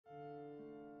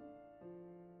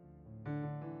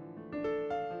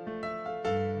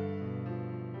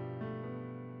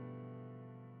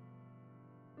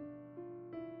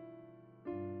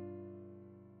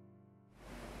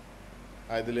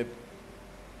Hi Dilip,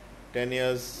 10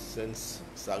 years since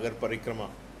Sagar Parikrama.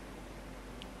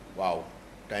 Wow,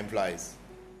 time flies.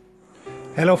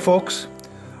 Hello folks,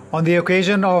 on the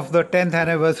occasion of the 10th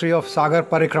anniversary of Sagar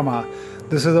Parikrama,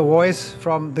 this is a voice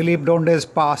from Dilip Donde's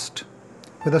past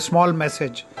with a small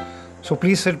message. So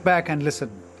please sit back and listen.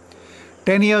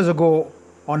 10 years ago,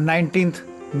 on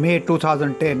 19th May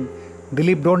 2010,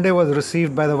 Dilip Donde was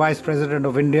received by the Vice President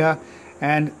of India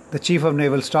and the Chief of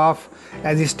Naval Staff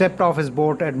as he stepped off his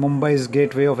boat at Mumbai's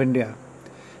Gateway of India,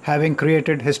 having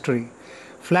created history.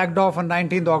 Flagged off on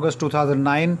 19th August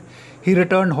 2009, he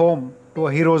returned home to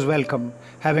a hero's welcome,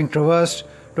 having traversed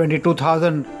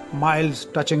 22,000 miles,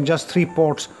 touching just 3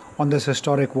 ports on this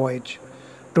historic voyage.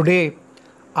 Today,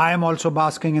 I am also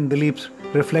basking in Dilip's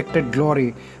reflected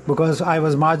glory because I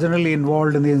was marginally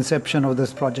involved in the inception of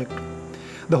this project.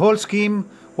 The whole scheme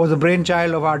was the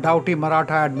brainchild of our doughty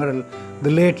Maratha admiral, the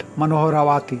late Manohar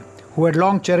Avati, who had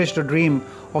long cherished a dream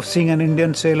of seeing an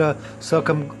Indian sailor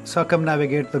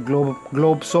circumnavigate the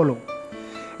globe solo.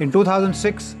 In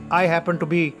 2006, I happened to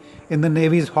be in the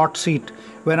Navy's hot seat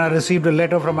when I received a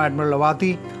letter from Admiral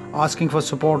Avati asking for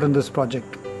support in this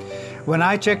project. When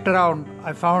I checked around,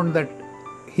 I found that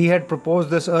he had proposed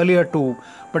this earlier too,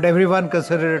 but everyone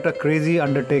considered it a crazy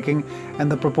undertaking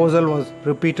and the proposal was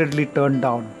repeatedly turned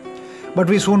down. But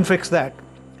we soon fixed that.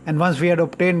 And once we had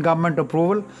obtained government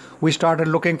approval, we started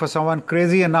looking for someone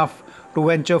crazy enough to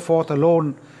venture forth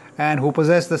alone and who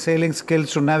possessed the sailing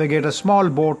skills to navigate a small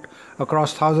boat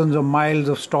across thousands of miles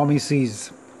of stormy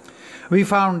seas. We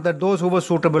found that those who were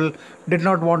suitable did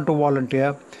not want to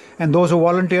volunteer, and those who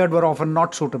volunteered were often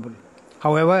not suitable.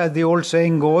 However, as the old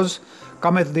saying goes,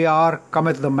 cometh the hour,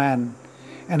 cometh the man.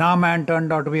 And our man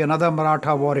turned out to be another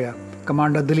Maratha warrior,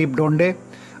 Commander Dilip Donde,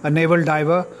 a naval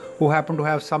diver who happened to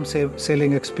have some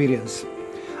sailing experience.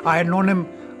 I had known him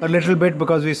a little bit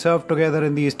because we served together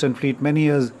in the Eastern Fleet many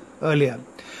years earlier.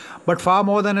 But far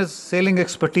more than his sailing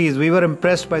expertise, we were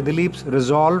impressed by Dilip's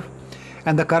resolve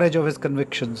and the courage of his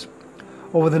convictions.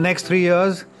 Over the next 3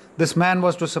 years, this man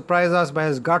was to surprise us by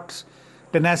his guts,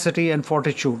 tenacity and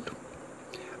fortitude.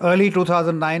 Early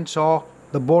 2009 saw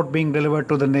the boat being delivered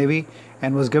to the Navy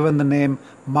and was given the name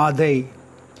Madei.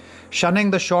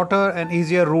 Shunning the shorter and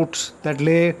easier routes that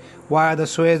lay via the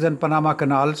Suez and Panama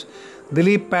canals,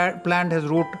 Dilip planned his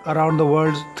route around the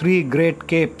world's 3 great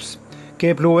capes: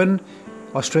 Cape Leuven,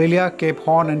 Australia, Cape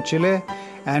Horn in Chile,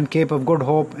 and Cape of Good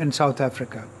Hope in South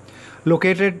Africa.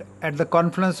 Located at the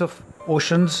confluence of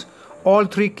oceans, all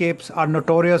 3 capes are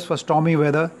notorious for stormy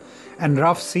weather and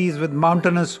rough seas with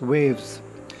mountainous waves.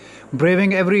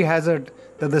 Braving every hazard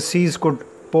that the seas could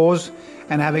pose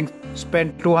and having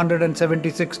spent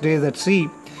 276 days at sea,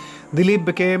 Dilip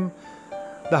became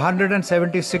the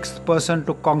 176th person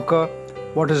to conquer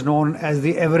what is known as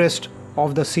the Everest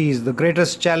of the seas, the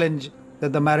greatest challenge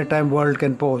that the maritime world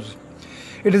can pose.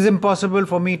 It is impossible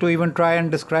for me to even try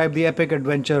and describe the epic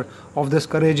adventure of this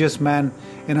courageous man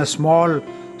in a small,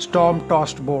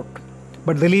 storm-tossed boat.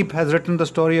 But Dilip has written the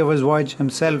story of his voyage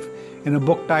himself in a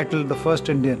book titled The First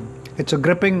Indian. It's a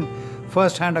gripping,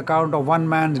 first-hand account of one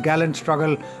man's gallant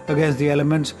struggle against the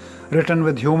elements, written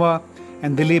with humor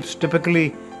and Dilip's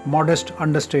typically modest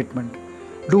understatement.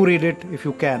 Do read it if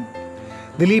you can.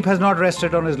 Dilip has not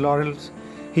rested on his laurels.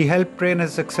 He helped train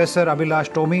his successor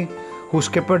Abhilash Tomi, who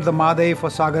skippered the Madei for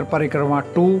Sagar Parikrama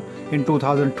 2 in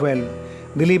 2012.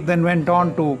 Dilip then went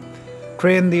on to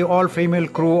train the all-female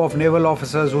crew of naval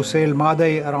officers who sailed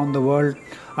Madei around the world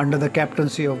under the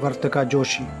captaincy of Vartika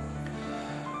Joshi.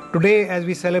 Today, as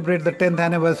we celebrate the 10th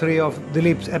anniversary of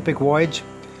Dilip's epic voyage,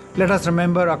 let us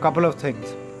remember a couple of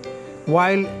things.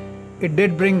 While it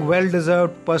did bring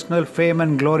well-deserved personal fame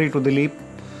and glory to Dilip,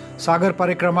 Sagar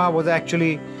Parikrama was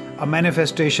actually a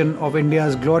manifestation of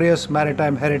India's glorious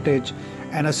maritime heritage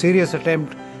and a serious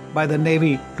attempt by the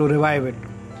Navy to revive it.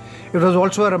 It was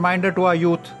also a reminder to our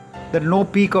youth that no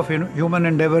peak of human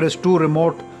endeavor is too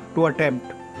remote to attempt.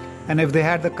 And if they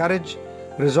had the courage,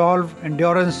 resolve,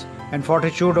 endurance and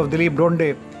fortitude of Dilip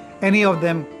Donde, any of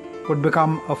them could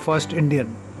become a first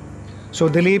Indian. So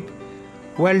Dilip,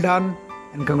 well done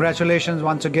and congratulations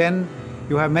once again.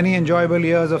 You have many enjoyable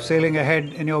years of sailing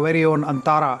ahead in your very own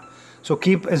Antara. So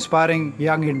keep inspiring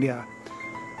young India.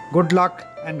 Good luck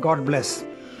and God bless.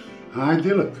 Hi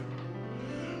Dilip.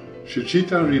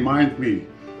 Suchita reminded me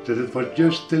that it was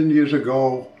just 10 years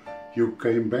ago you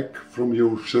came back from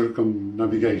your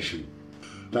circumnavigation.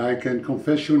 I can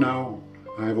confess you now,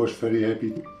 I was very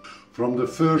happy from the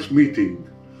first meeting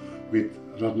with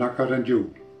Ratnakar and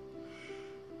you.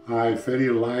 I very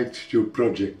liked your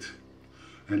project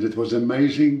and it was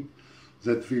amazing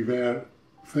that we were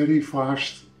very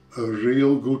fast a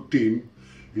real good team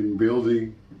in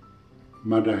building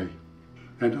Maday.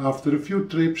 And after a few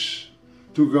trips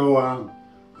to Goa,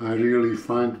 I really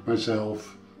find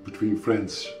myself between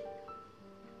friends.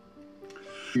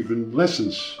 Even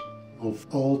lessons of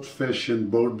old-fashioned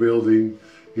boat building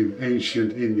in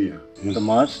ancient India. The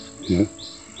mast, Yeah.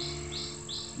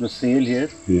 the sail here,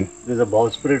 Yeah. there's a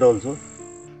bowsprit also.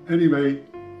 Anyway,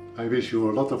 I wish you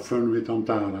a lot of fun with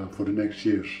Antara for the next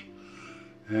years.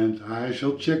 And I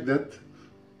shall check that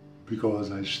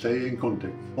because I stay in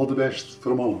contact. All the best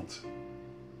from Holland.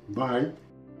 Bye.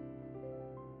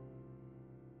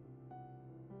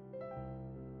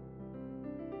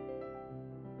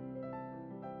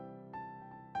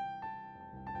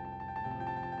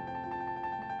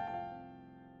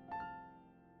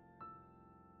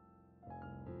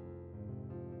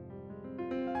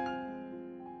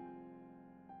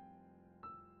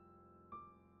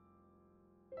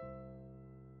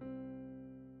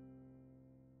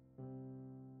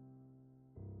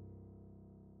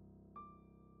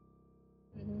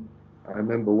 I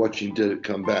remember watching Dilip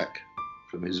come back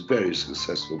from his very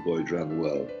successful voyage around the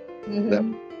world. That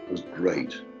was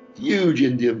great. Huge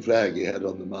Indian flag he had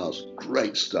on the mast.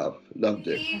 Great stuff. Loved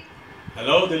it.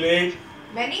 Hello, Dilip.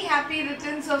 Many happy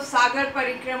returns of Sagar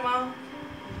Parikrama.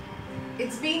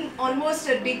 It's been almost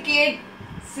a decade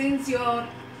since your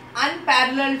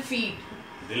unparalleled feat.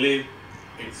 Dilip,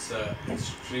 it's an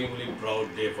extremely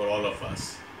proud day for all of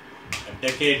us. A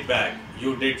decade back,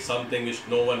 you did something which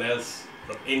no one else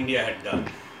from India had done.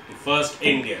 The first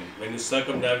Indian when you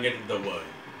circumnavigated the world.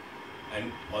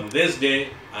 And on this day,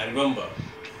 I remember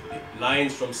the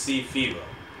lines from Sea Fever.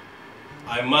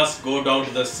 I must go down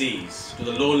to the seas, to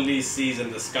the lonely seas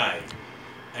in the sky.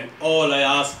 And all I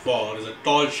ask for is a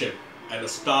tall ship and a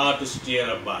star to steer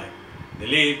up by.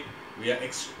 Dilip, we are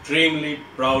extremely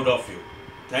proud of you.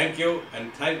 Thank you,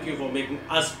 and thank you for making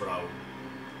us proud.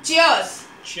 Cheers!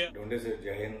 Cheers. Donde Sir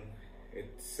Jain,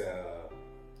 it's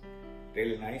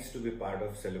really nice to be part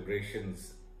of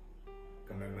celebrations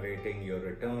commemorating your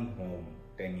return home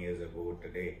 10 years ago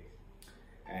today.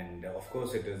 And of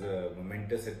course it is a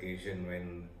momentous occasion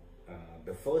when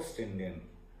the first Indian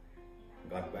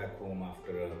got back home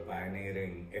after a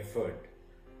pioneering effort,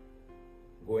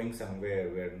 going somewhere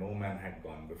where no man had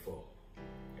gone before,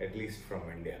 at least from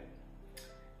India.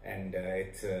 And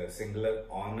it's a singular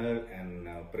honor and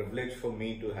privilege for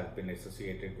me to have been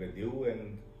associated with you,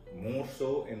 and more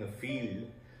so in a field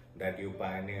that you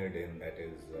pioneered in, that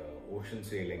is ocean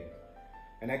sailing.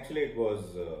 And actually it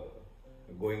was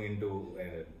going into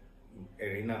an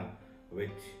arena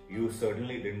which you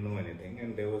certainly didn't know anything,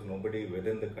 and there was nobody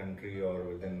within the country or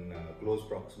within close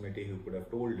proximity who could have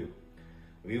told you.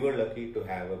 We were lucky to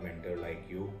have a mentor like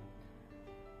you,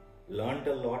 learned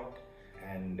a lot,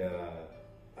 and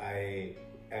I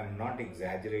am not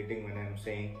exaggerating when I'm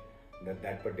saying that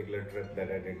that particular trip that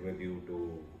I did with you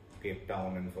to Cape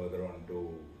Town and further on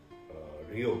to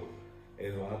Rio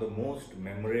is one of the most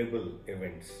memorable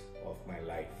events of my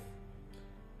life.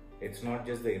 It's not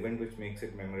just the event which makes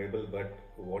it memorable, but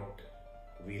what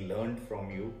we learned from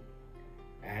you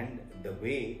and the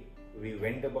way we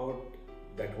went about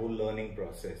that whole learning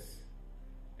process.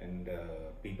 And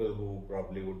people who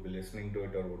probably would be listening to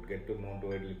it or would get to know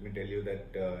to it, let me tell you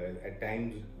that at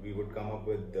times we would come up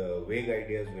with vague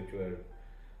ideas which were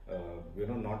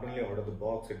not only out of the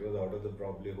box, it was out of the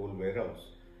probably whole warehouse.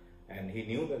 And he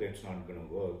knew that it's not going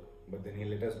to work, but then he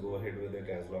let us go ahead with it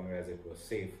as long as it was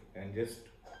safe, and just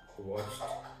watched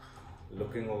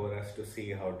looking over us to see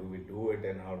how do we do it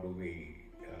and how do we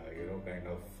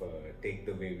take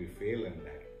the way we fail in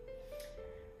that.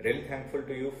 Really thankful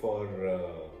to you for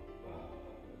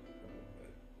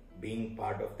being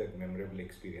part of that memorable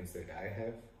experience that I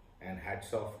have, and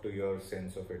hats off to your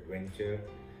sense of adventure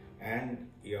and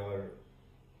your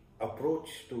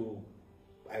approach to,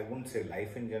 I wouldn't say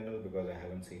life in general because I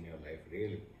haven't seen your life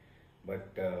really,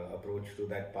 but approach to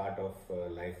that part of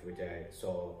life which I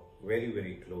saw very,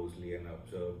 very closely and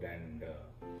observed, and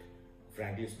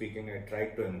frankly speaking, I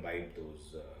tried to imbibe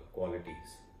those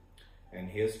qualities. And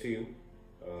here's to you.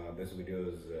 This video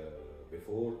is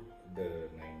before the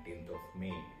 19th of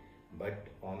May, but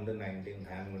on the 19th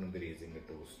I'm going to be raising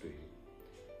a toast to you,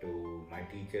 to my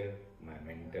teacher, my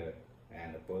mentor,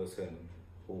 and a person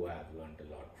who I have learned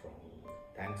a lot from.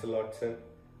 Thanks a lot, sir.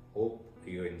 Hope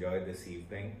you enjoyed this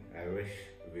evening. I wish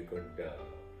we could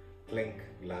clink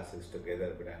glasses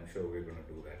together, but I'm sure we're going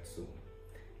to do that soon.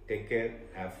 Take care,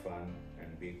 have fun,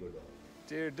 and be good all.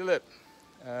 Dear Dilip,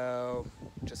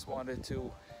 just wanted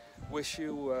to wish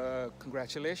you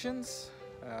congratulations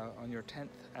on your 10th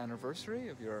anniversary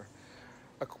of your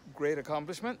great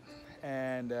accomplishment.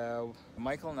 And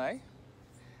Michael and I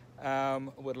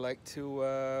Would like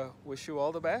to wish you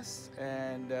all the best,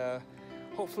 and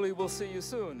hopefully we'll see you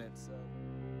soon.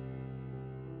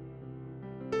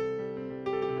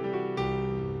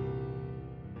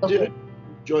 Dilip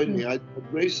joined me. I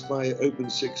raced my Open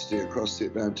 60 across the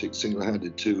Atlantic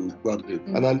single-handed to Guadeloupe,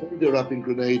 and I landed her up in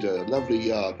Grenada, a lovely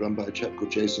yard run by a chap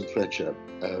called Jason Fletcher,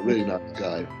 a really nice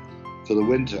guy, for the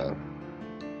winter.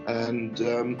 And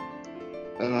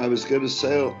I was going to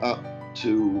sail up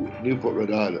to Newport,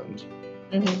 Rhode Island,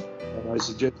 and I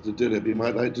suggested to Dilip he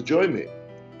might like to join me,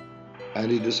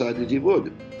 and he decided he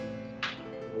would.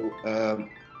 So,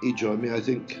 he joined me. I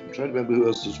think, I'm trying to remember who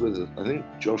else was with us. I think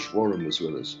Josh Warren was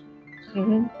with us.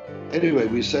 Anyway,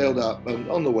 we sailed up, and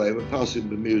on the way we're passing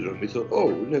Bermuda, and we thought,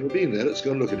 oh, we've never been there, let's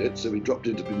go and look at it. So we dropped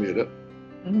into Bermuda.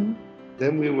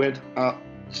 Then we went up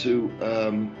to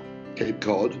Cape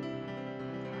Cod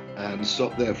and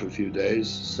stopped there for a few days,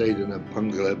 stayed in a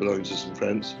bungalow belonging to some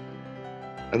friends.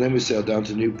 And then we sailed down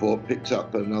to Newport, picked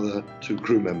up another 2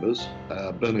 crew members,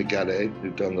 Bernard Gallet,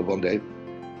 who'd done the Vendée,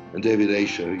 and David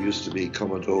Asher, who used to be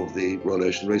Commodore of the Royal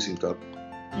Ocean Racing Club.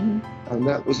 And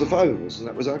that was the 5 of us, and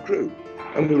that was our crew.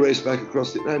 And we raced back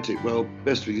across the Atlantic. Well,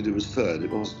 best we could do was 3rd.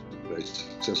 It wasn't very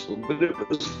successful, but it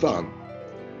was fun.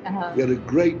 We had a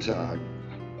great time.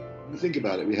 Think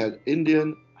about it, we had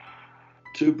Indian,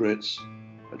 2 Brits,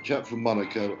 a chap from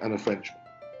Monaco, and a Frenchman.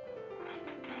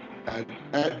 And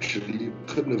actually, you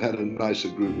couldn't have had a nicer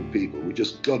group of people. We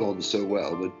just got on so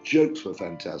well. The jokes were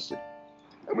fantastic.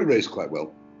 And we raced quite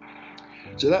well.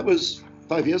 So that was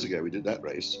 5 years ago we did that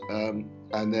race.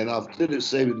 And then after it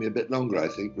stayed with me a bit longer, I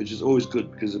think, which is always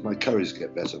good because my curries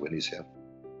get better when he's here.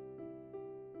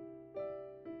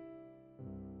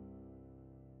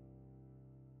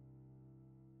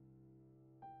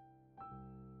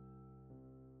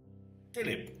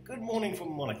 Dilip, good morning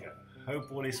from Monaco.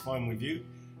 Hope all is fine with you.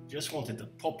 Just wanted to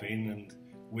pop in and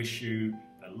wish you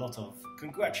a lot of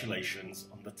congratulations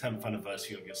on the 10th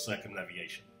anniversary of your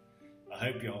circumnavigation. I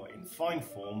hope you're in fine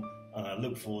form, and I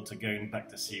look forward to going back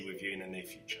to sea with you in the near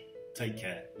future. Take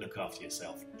care, look after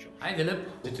yourself. George. Hi Dilip,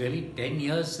 it's really 10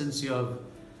 years since your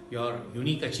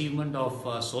unique achievement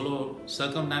of solo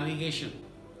circumnavigation.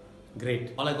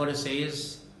 Great. All I got to say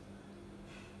is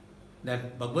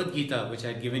that Bhagavad Gita, which I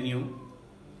had given you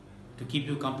to keep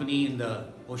you company in the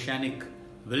oceanic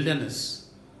wilderness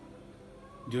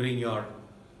during your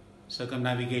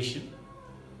circumnavigation,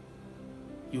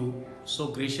 you so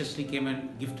graciously came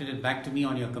and gifted it back to me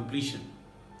on your completion.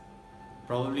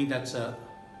 Probably that's a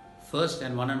first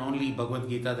and one and only Bhagavad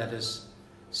Gita that has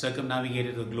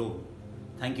circumnavigated the globe.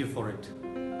 Thank you for it.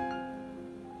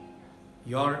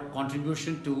 Your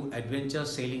contribution to adventure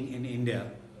sailing in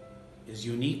India is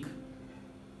unique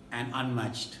and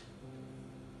unmatched.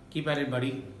 Keep at it,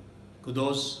 buddy.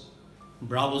 Kudos.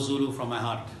 Bravo Zulu from my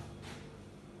heart.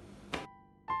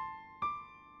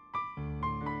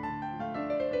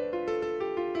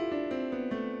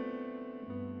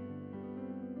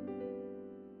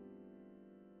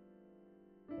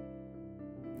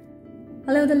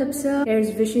 Hello Dilip sir,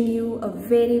 here's wishing you a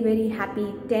very very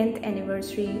happy 10th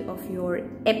anniversary of your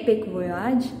epic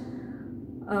voyage.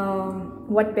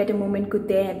 What better moment could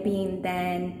there have been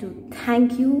than to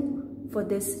thank you for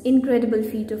this incredible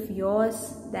feat of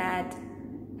yours that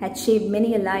had shaped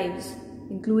many lives,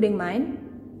 including mine.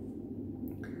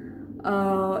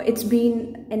 It's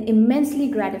been an immensely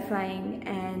gratifying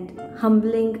and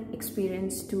humbling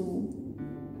experience to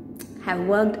have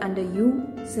worked under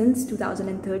you since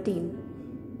 2013.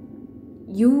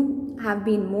 You have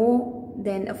been more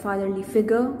than a fatherly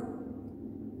figure,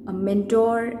 a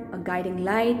mentor, a guiding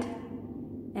light,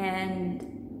 and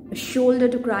a shoulder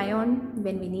to cry on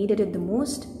when we needed it the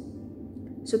most.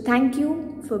 So thank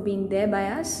you for being there by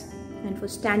us and for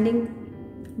standing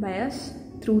by us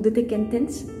through the thick and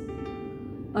thins.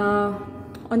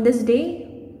 On this day,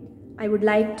 I would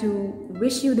like to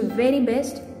wish you the very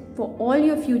best for all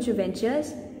your future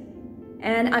ventures,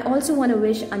 and I also want to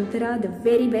wish Antara the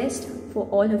very best for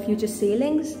all her future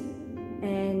sailings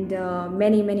and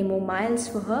many more miles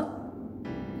for her.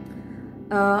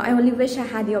 I only wish I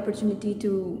had the opportunity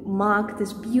to mark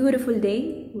this beautiful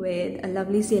day with a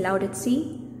lovely sail out at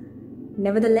sea.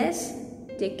 Nevertheless,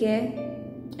 take care,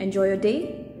 enjoy your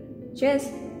day. Cheers,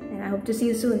 and I hope to see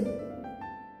you soon.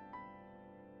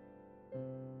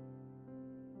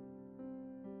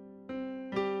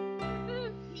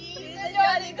 He's a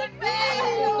jolly good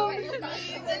fellow. He's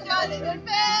a jolly good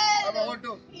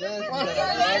fellow. He's a jolly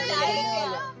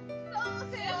fellow. So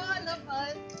say all of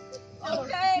us.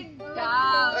 Okay,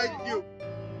 down. Thank you.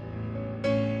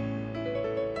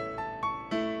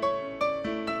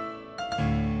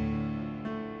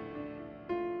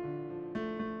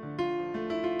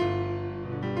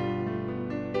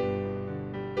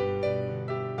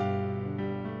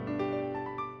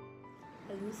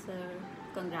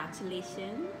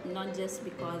 congratulations, not just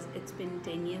because it's been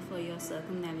 10 years for your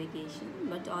circumnavigation,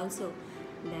 but also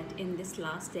that in this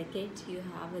last decade you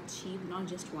have achieved not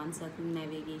just one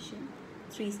circumnavigation,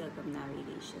 3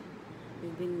 circumnavigation.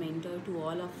 You've been mentor to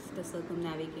all of the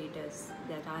circumnavigators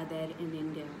that are there in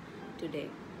India today.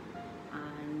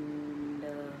 And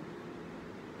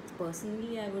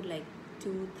personally, I would like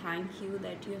to thank you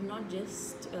that you have not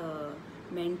just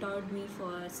mentored me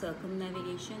for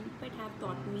circumnavigation, but have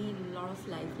taught me a lot of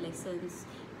life lessons,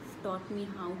 taught me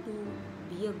how to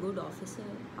be a good officer,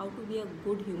 how to be a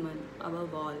good human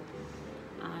above all.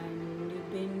 And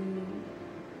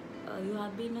you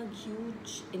have been a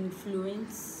huge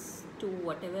influence to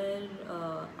whatever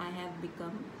I have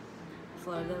become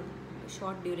for the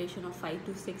short duration of 5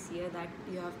 to 6 years that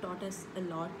you have taught us a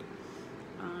lot.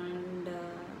 And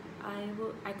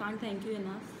I can't thank you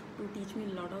enough to teach me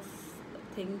a lot of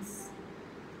things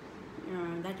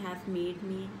that have made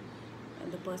me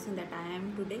the person that I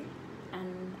am today.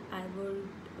 And I would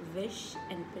wish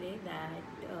and pray that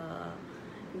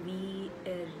we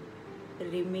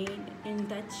remain in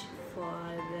touch for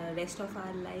the rest of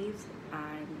our lives,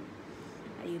 and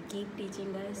you keep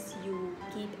teaching us, you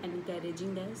keep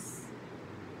encouraging us.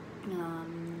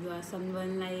 You are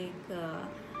someone like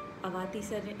Avati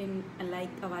sir,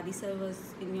 like Avati sir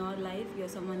was in your life, you are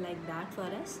someone like that for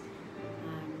us.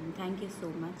 And thank you so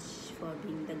much for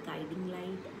being the guiding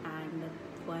light and the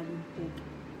one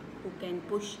who can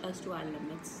push us to our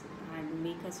limits and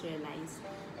make us realize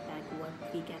that what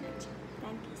we can achieve.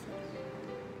 Thank you, sir.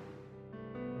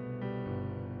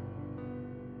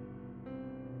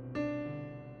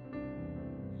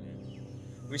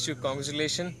 Wish you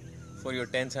congratulations for your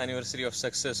 10th anniversary of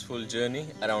successful journey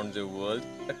around the world.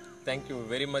 Thank you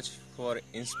very much for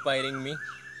inspiring me.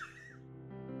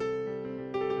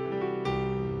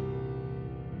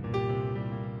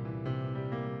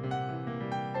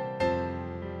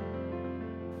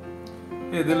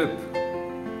 Hey Dilip,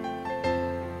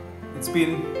 it's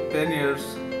been 10 years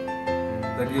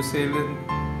that you sailed in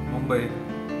Mumbai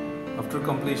after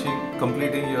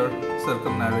completing your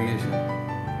circumnavigation.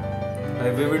 I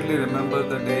vividly remember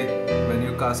the day when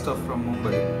you cast off from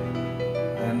Mumbai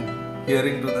and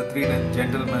hearing to the 3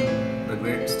 gentlemen, the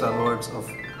great stalwarts of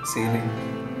sailing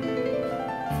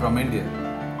from India.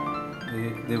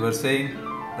 They were saying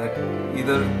that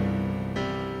either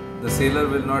the sailor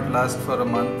will not last for a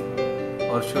month,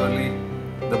 or surely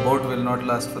the boat will not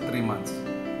last for 3 months.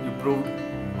 You proved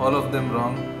all of them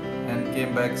wrong and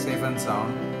came back safe and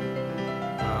sound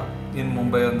in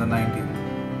Mumbai on the 19th.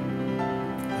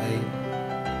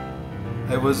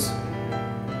 I was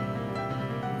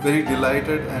very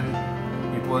delighted, and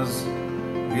it was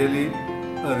really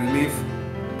a relief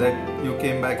that you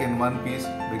came back in one piece,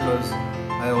 because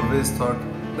I always thought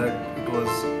that it was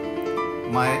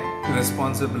my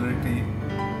responsibility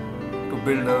to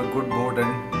build a good boat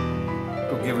and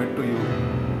to give it to you,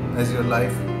 as your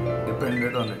life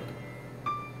depended on it.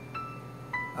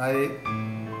 I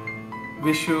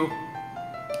wish you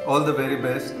all the very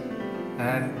best,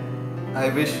 and I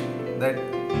wish that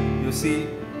you see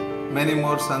many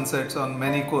more sunsets on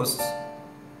many coasts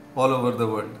all over the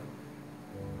world.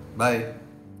 Bye.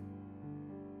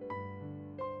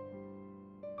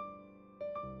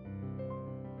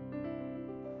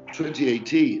 In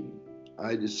 2018,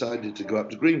 I decided to go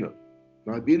up to Greenland.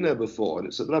 Now, I'd been there before, and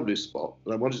it's a lovely spot,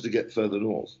 but I wanted to get further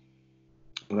north.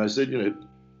 And I said, if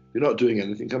you're not doing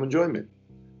anything, come and join me.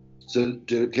 So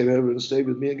Dilip came over and stayed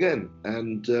with me again.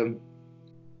 And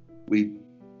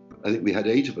I think we had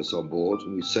 8 of us on board,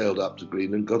 and we sailed up to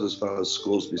Greenland, got as far as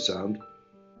Scoresby Sound,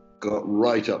 got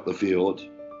right up the fjord,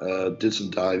 did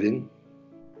some diving.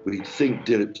 We think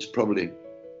Dilip probably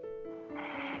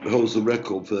holds the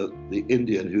record for the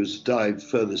Indian who's dived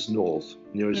furthest north,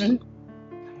 nearest.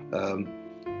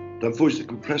 Unfortunately, the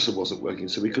compressor wasn't working,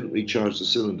 so we couldn't recharge the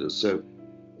cylinders, so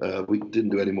we didn't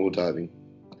do any more diving.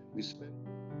 We spent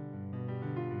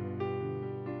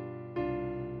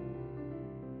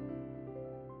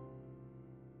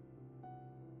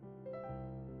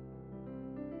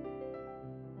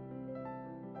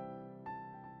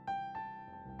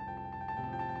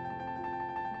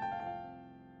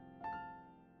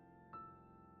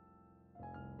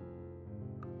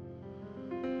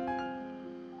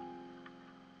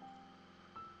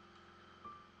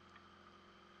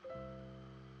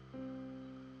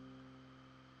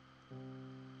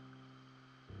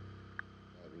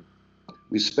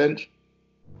We spent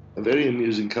a very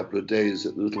amusing couple of days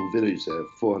at the little village there,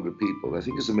 400 people. I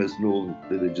think it's the most northern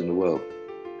village in the world,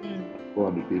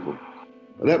 400 people.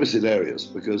 And that was hilarious,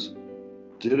 because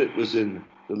Dilip was in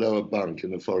the lower bunk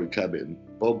in the forward cabin.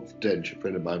 Bob Dench, a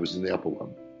friend of mine, was in the upper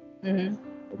one.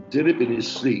 Dilip in his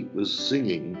sleep was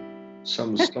singing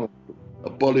some song, a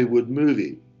Bollywood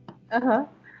movie. And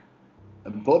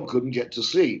Bob couldn't get to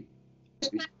sleep.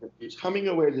 He's humming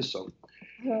away this song.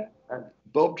 And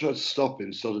Bob tried to stop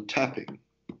him, started tapping.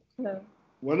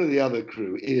 One of the other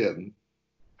crew, Ian,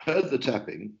 heard the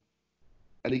tapping,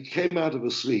 and he came out of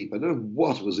a sleep. I don't know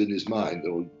what was in his mind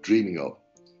or dreaming of.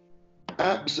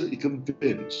 Absolutely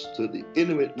convinced that the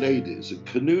Inuit ladies had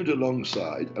canoed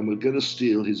alongside and were going to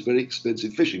steal his very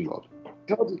expensive fishing rod.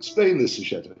 You can't explain this,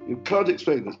 Susheta. You can't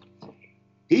explain this.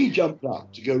 He jumped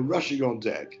up to go rushing on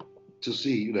deck to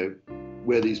see,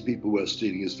 where these people were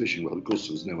stealing his fishing rod. Of course,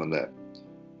 there was no one there.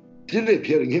 Dilip,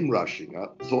 hearing him rushing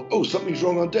up, thought, oh, something's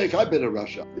wrong on deck, I better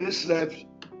rush up. This left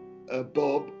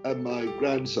Bob and my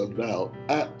grandson, Val,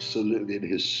 absolutely in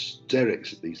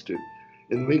hysterics at these two.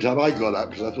 In the meantime, I got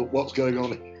up because I thought, what's going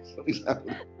on here? Something's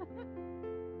happened.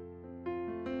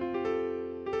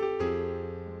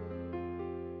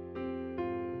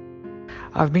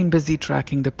 I've been busy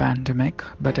tracking the pandemic,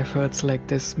 but efforts like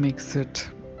this makes it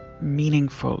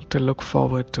meaningful to look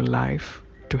forward to life,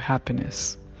 to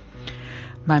happiness.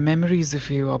 My memories of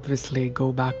you obviously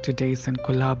go back to days in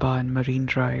Colaba and Marine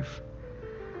Drive,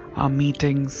 our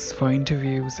meetings for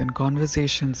interviews and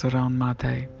conversations around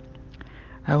Mathai.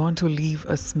 I want to leave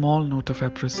a small note of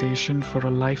appreciation for a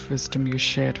life wisdom you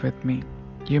shared with me.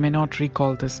 You may not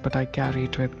recall this, but I carry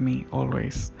it with me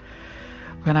always.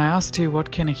 When I asked you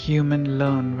what can a human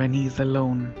learn when he's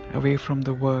alone, away from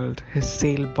the world, his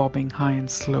sail bobbing high and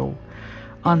slow,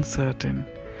 uncertain,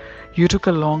 you took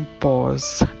a long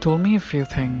pause, told me a few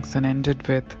things, and ended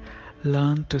with,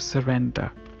 learn to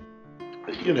surrender.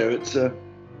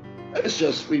 It's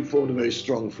just we formed a very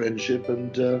strong friendship,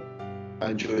 and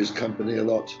I enjoy his company a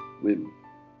lot. We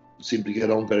seem to get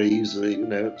on very easily,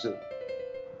 It's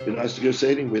been nice to go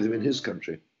sailing with him in his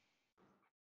country.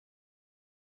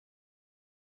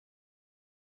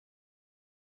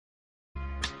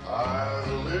 I've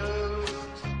lived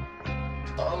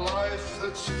a life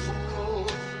that's full.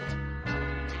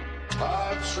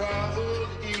 I've traveled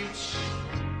each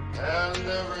and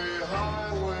every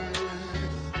highway,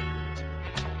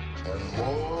 and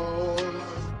more,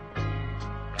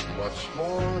 much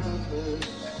more than this.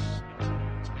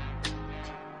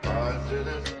 I did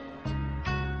it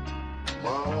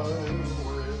my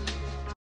way.